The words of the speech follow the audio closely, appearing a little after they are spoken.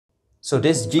So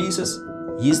this Jesus,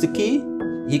 He's the key.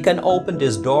 He can open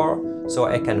this door so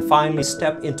I can finally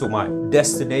step into my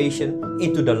destination,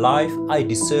 into the life I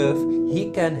deserve. He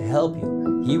can help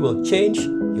you. He will change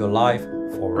your life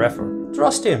forever.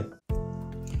 Trust Him.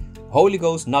 Holy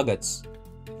Ghost Nuggets.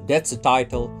 That's the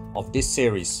title of this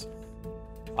series.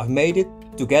 I've made it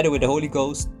together with the Holy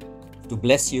Ghost to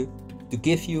bless you, to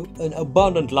give you an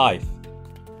abundant life.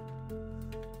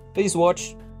 Please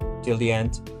watch till the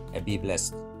end and be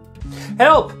blessed.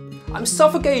 Help! I'm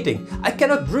suffocating. I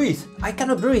cannot breathe. I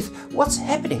cannot breathe. What's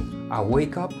happening? I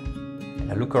wake up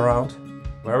and I look around.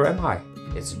 Where am I?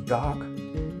 It's dark.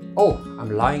 Oh, I'm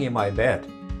lying in my bed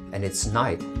and it's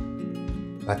night.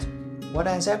 But what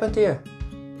has happened here?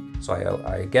 So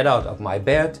I get out of my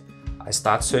bed. I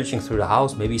start searching through the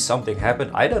house. Maybe something happened.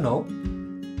 I don't know.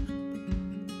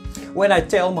 When I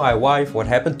tell my wife what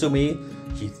happened to me,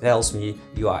 she tells me,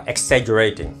 "You are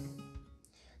exaggerating."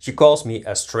 She calls me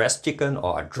a stress chicken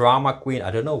or a drama queen.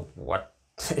 I don't know what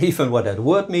even what that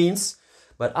word means,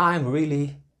 but I'm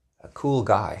really a cool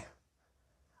guy.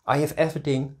 I have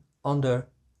everything under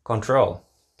control.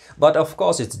 But of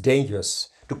course it's dangerous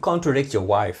to contradict your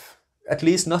wife, at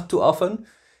least not too often.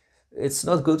 It's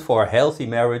not good for a healthy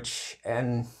marriage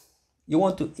and you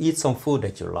want to eat some food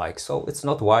that you like, so it's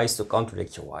not wise to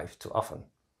contradict your wife too often.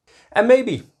 And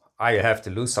maybe I have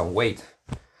to lose some weight.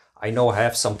 I know I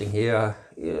have something here.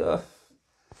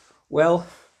 Well,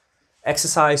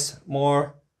 exercise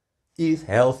more, eat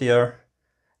healthier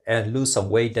and lose some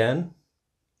weight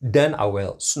then I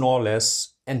will snore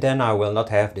less and then I will not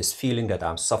have this feeling that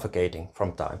I'm suffocating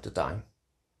from time to time.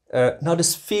 Now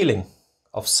this feeling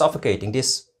of suffocating,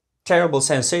 this terrible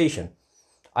sensation,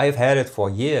 I've had it for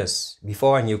years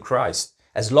before I knew Christ.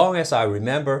 As long as I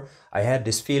remember, I had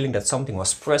this feeling that something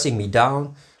was pressing me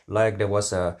down, like there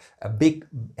was a big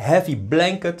heavy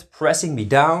blanket pressing me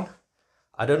down.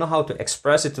 I don't know how to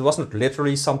express it. It wasn't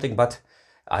literally something, but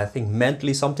I think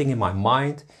mentally something in my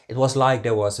mind. It was like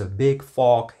there was a big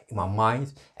fog in my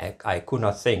mind and I could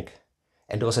not think.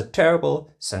 And it was a terrible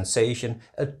sensation,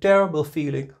 a terrible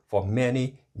feeling for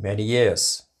many, many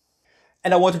years.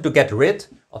 And I wanted to get rid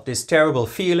of this terrible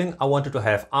feeling. I wanted to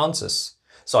have answers.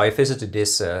 So I visited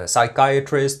this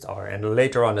psychiatrist and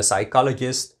later on a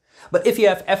psychologist. But if you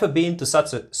have ever been to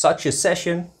such a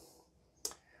session,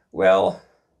 well,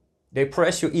 they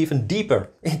press you even deeper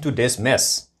into this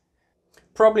mess.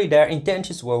 Probably their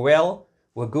intentions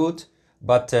were good,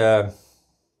 but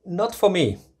not for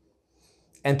me.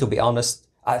 And to be honest,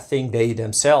 I think they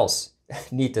themselves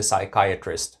need a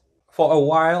psychiatrist. For a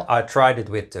while I tried it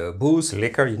with booze,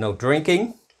 liquor,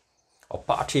 drinking or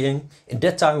partying. In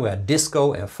that time we had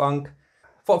disco and funk.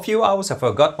 For a few hours I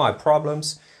forgot my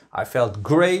problems. I felt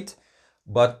great,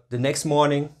 but the next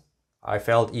morning I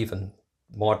felt even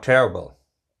more terrible.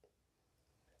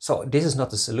 So this is not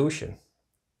the solution.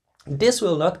 This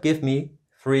will not give me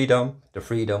freedom, the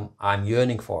freedom I'm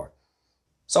yearning for.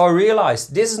 So I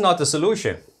realized this is not the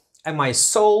solution. And my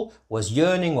soul was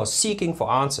yearning, was seeking for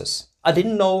answers. I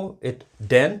didn't know it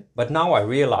then, but now I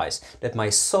realize that my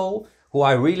soul, who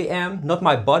I really am, not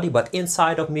my body, but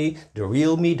inside of me, the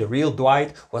real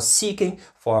Dwight, was seeking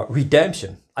for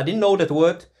redemption. I didn't know that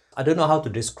word. I don't know how to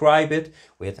describe it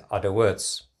with other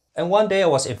words. And one day I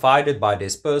was invited by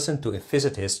this person to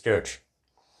visit his church.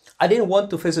 I didn't want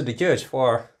to visit the church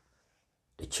for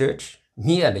the church,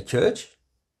 me and the church.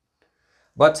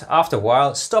 But after a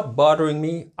while, stop bothering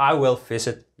me, I will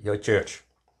visit your church.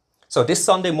 So this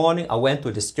Sunday morning I went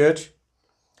to this church.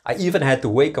 I even had to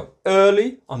wake up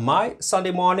early on my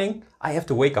Sunday morning. I have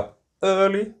to wake up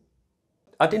early.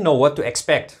 I didn't know what to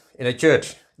expect in a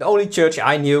church. The only church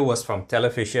I knew was from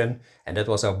television and that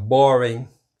was a boring,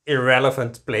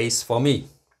 irrelevant place for me.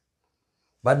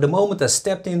 But the moment I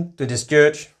stepped into this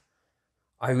church,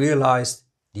 I realized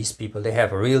these people, they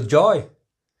have a real joy.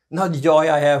 Not the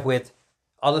joy I have with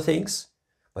other things,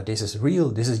 but this is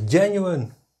real, this is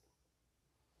genuine.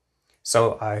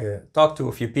 So I talked to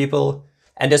a few people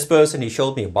and this person, he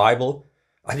showed me a Bible.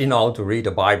 I didn't know how to read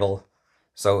a Bible,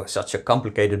 so such a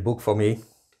complicated book for me.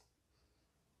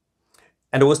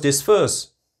 And there was this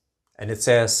verse and it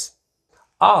says,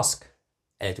 "Ask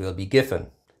and it will be given.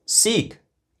 Seek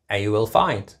and you will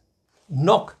find.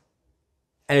 Knock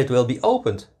and it will be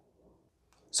opened."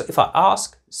 So if I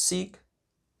ask, seek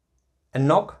and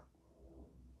knock,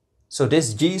 so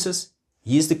this Jesus,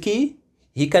 He is the key.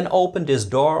 He can open this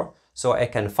door so I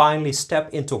can finally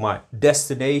step into my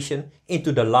destination,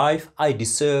 into the life I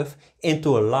deserve,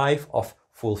 into a life of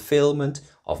fulfillment,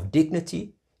 of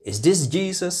dignity. Is this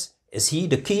Jesus? Is He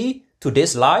the key to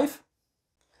this life?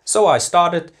 So I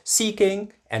started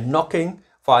seeking and knocking,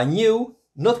 for I knew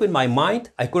Not with my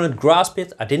mind, I couldn't grasp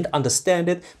it, I didn't understand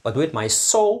it, but with my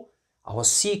soul, I was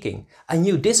seeking. I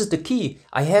knew this is the key.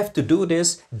 I have to do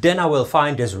this, then I will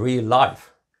find this real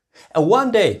life. And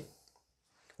one day,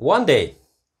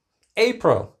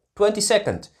 April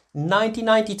 22nd,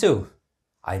 1992,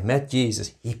 I met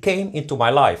Jesus. He came into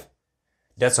my life.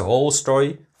 That's a whole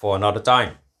story for another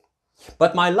time.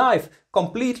 But my life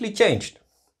completely changed.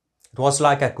 It was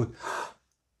like I could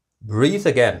breathe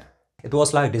again. It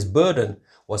was like this burden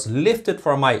was lifted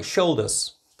from my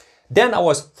shoulders. Then I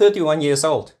was 31 years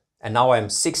old and now I'm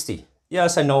 60.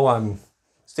 Yes, I know I'm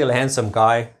still a handsome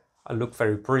guy. I look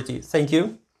very pretty, thank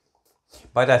you.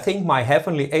 But I think my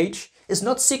heavenly age is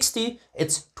not 60,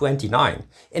 it's 29.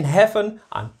 In heaven,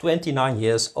 I'm 29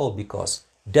 years old because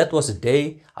that was the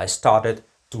day I started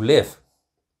to live.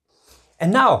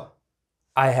 And now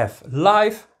I have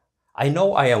life. I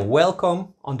know I am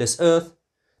welcome on this earth.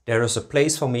 There is a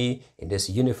place for me in this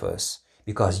universe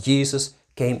because Jesus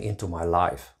came into my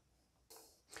life.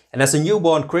 And as a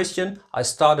newborn Christian, I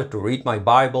started to read my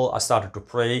Bible. I started to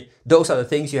pray. Those are the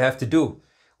things you have to do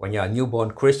when you're a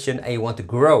newborn Christian and you want to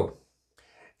grow.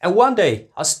 And one day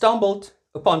I stumbled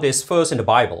upon this verse in the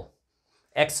Bible,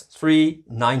 Acts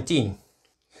 3:19.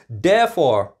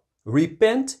 Therefore,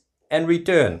 repent and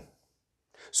return,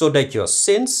 so that your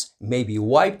sins may be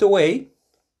wiped away,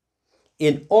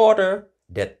 in order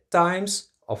that times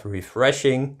of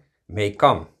refreshing may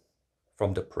come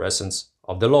from the presence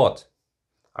of the Lord.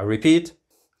 I repeat,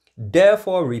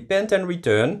 therefore repent and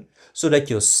return, so that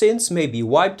your sins may be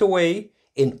wiped away,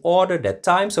 in order that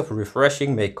times of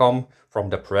refreshing may come from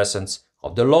the presence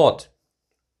of the Lord.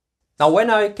 Now when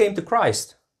I came to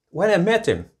Christ, when I met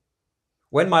Him,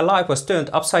 when my life was turned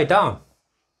upside down,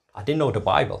 I didn't know the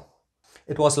Bible.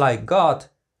 It was like God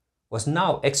was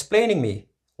now explaining me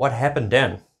what happened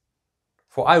then.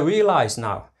 For I realize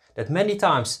now that many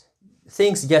times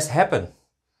things just happen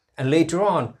and later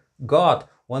on God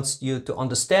wants you to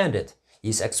understand it.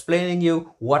 He's explaining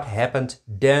you what happened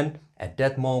then at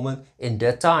that moment in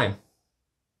that time.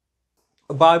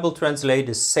 The Bible translates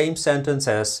the same sentence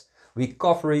as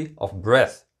recovery of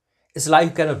breath. It's like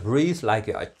you cannot breathe, like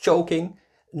you are choking,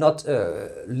 not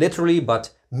literally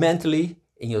but mentally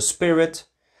in your spirit.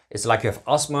 It's like you have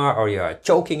asthma or you are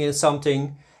choking in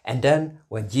something. And then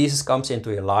when Jesus comes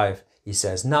into your life, He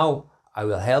says, now I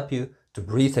will help you to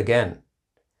breathe again.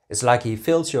 It's like He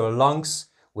fills your lungs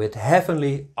with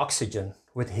heavenly oxygen,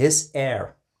 with His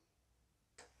air.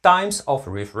 Times of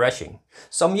refreshing.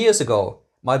 Some years ago,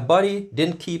 my body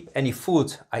didn't keep any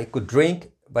food I could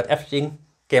drink, but everything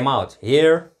came out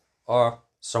here or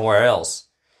somewhere else.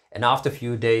 And after a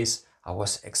few days, I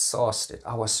was exhausted.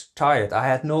 I was tired. I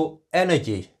had no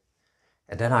energy.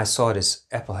 And then I saw this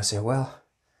apple. I said, well,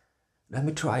 let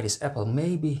me try this apple.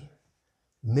 Maybe.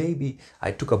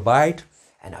 I took a bite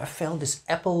and I felt this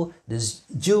apple, this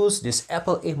juice, this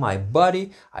apple in my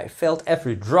body. I felt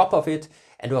every drop of it.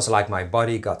 And it was like my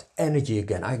body got energy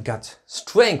again. I got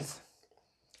strength.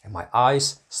 And my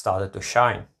eyes started to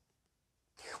shine.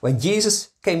 When Jesus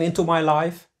came into my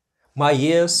life, my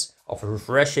years of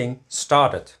refreshing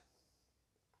started.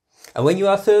 And when you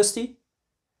are thirsty,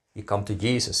 you come to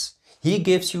Jesus. He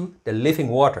gives you the living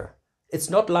water. It's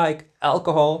not like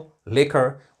alcohol,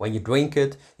 liquor. When you drink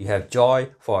it, you have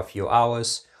joy for a few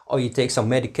hours, or you take some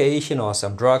medication or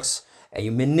some drugs and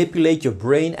you manipulate your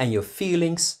brain and your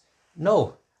feelings.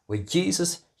 No, with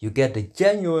Jesus, you get the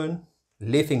genuine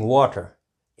living water.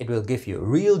 It will give you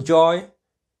real joy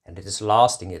and it is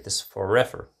lasting, it is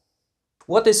forever.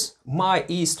 What is my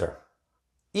Easter?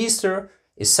 Easter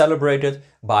is celebrated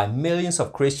by millions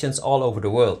of Christians all over the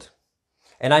world.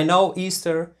 And I know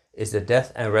Easter is the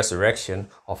death and resurrection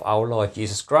of our Lord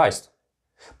Jesus Christ.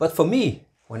 But for me,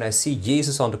 when I see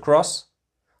Jesus on the cross,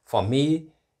 for me,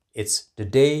 it's the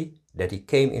day that He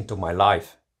came into my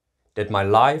life, that my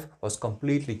life was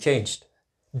completely changed.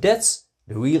 That's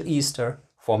the real Easter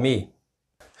for me.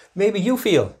 Maybe you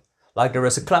feel like there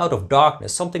is a cloud of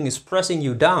darkness, something is pressing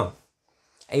you down,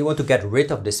 and you want to get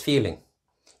rid of this feeling.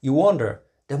 You wonder,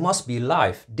 there must be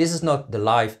life. This is not the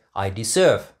life I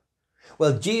deserve.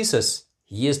 Well, Jesus,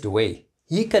 He is the way.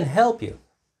 He can help you.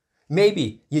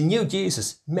 Maybe you knew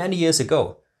Jesus many years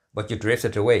ago, but you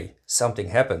drifted away. Something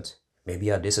happened. Maybe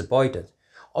you are disappointed.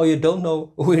 Or you don't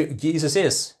know who Jesus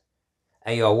is.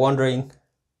 And you are wondering,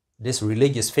 this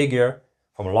religious figure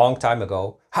from a long time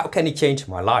ago, how can He change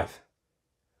my life?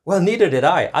 Well, neither did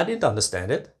I. I didn't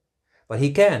understand it. But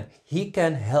He can. He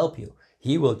can help you.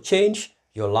 He will change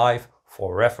your life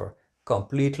forever.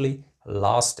 Completely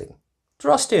lasting.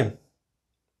 Trust Him.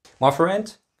 My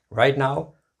friend, right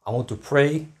now, I want to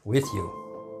pray with you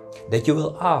that you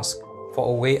will ask for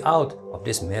a way out of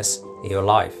this mess in your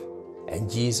life, and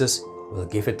Jesus will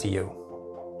give it to you.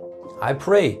 I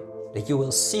pray that you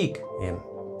will seek Him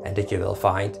and that you will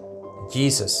find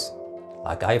Jesus,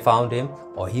 like I found Him,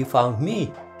 or He found me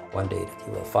one day, that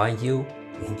He will find you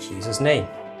in Jesus' name.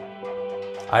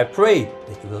 I pray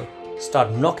that you will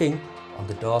start knocking on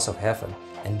the doors of heaven,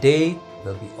 and they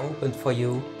will be opened for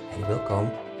you and will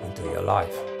come into your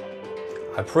life.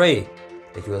 I pray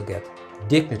that you will get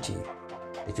dignity,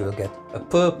 that you will get a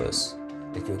purpose,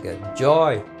 that you will get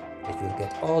joy, that you will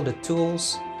get all the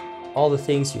tools, all the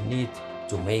things you need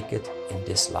to make it in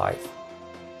this life.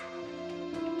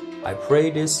 I pray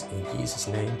this in Jesus'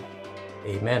 name.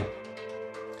 Amen.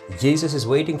 Jesus is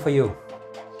waiting for you.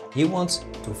 He wants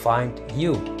to find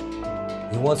you.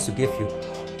 He wants to give you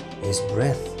His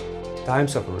breath,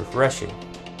 times of refreshing.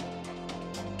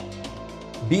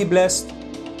 Be blessed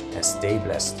and stay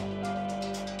blessed.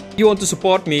 If you want to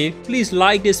support me, please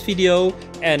like this video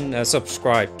and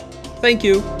subscribe. Thank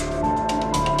you.